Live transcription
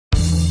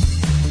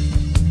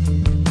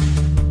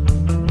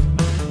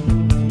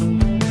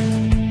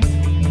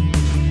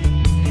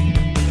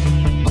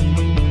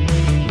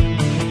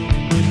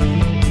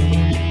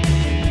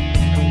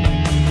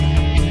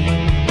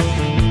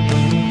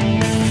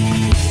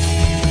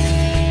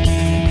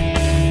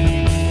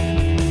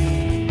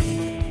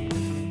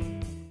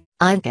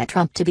Ivanka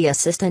Trump to be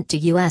assistant to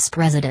U.S.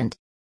 President.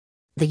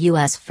 The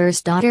U.S.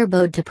 first daughter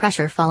bowed to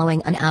pressure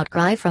following an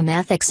outcry from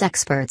ethics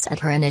experts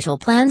at her initial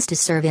plans to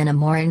serve in a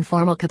more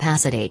informal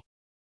capacity.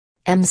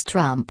 Ms.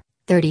 Trump,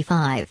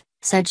 35,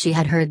 said she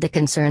had heard the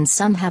concerns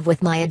some have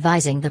with my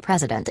advising the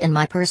president in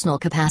my personal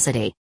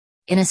capacity.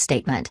 In a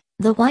statement,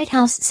 the White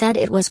House said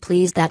it was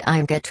pleased that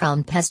Ivanka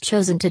Trump has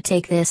chosen to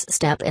take this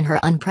step in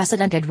her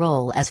unprecedented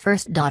role as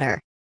first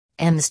daughter.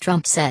 Ms.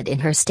 Trump said in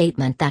her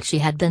statement that she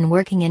had been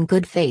working in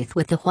good faith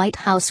with the White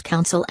House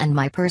counsel and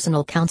my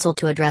personal counsel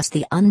to address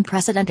the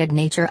unprecedented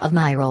nature of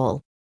my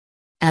role.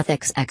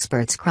 Ethics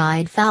experts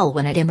cried foul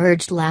when it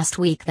emerged last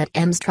week that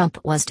Ms. Trump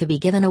was to be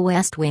given a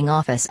West Wing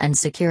office and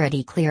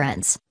security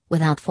clearance,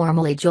 without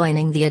formally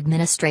joining the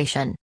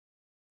administration.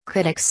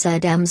 Critics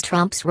said Ms.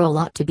 Trump's role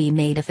ought to be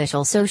made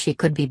official so she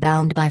could be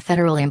bound by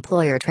federal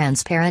employer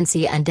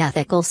transparency and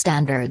ethical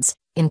standards,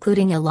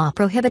 including a law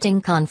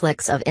prohibiting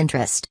conflicts of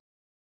interest.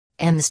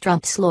 Ms.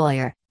 Trump's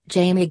lawyer,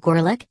 Jamie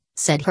Gorelick,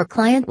 said her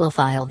client will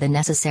file the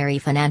necessary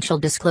financial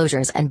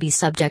disclosures and be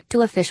subject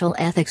to official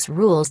ethics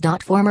rules.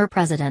 Former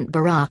President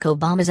Barack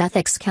Obama's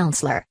ethics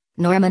counselor,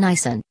 Norman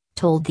Eisen,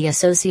 told the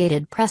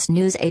Associated Press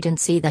news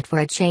agency that for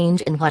a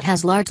change in what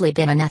has largely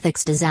been an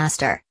ethics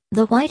disaster,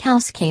 the White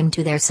House came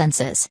to their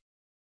senses.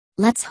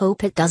 "Let's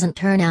hope it doesn't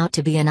turn out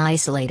to be an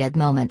isolated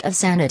moment of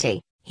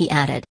sanity," he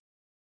added.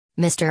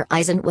 Mr.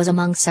 Eisen was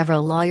among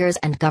several lawyers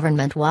and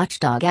government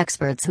watchdog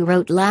experts who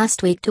wrote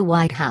last week to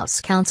White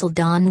House counsel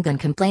Don Gunn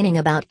complaining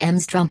about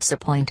Ms. Trump's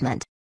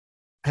appointment.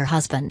 Her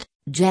husband,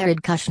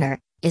 Jared Kushner,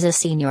 is a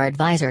senior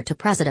advisor to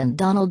President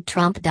Donald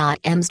Trump.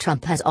 Ms.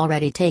 Trump has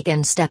already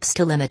taken steps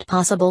to limit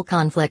possible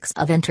conflicts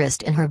of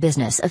interest in her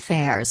business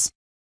affairs.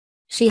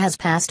 She has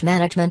passed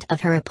management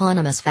of her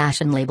eponymous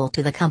fashion label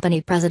to the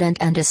company president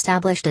and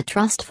established a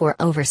trust for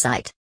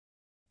oversight.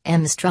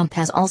 Ms. Trump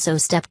has also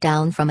stepped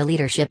down from a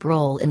leadership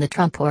role in the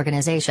Trump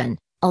Organization,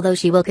 although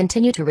she will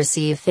continue to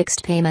receive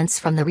fixed payments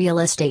from the real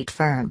estate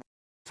firm.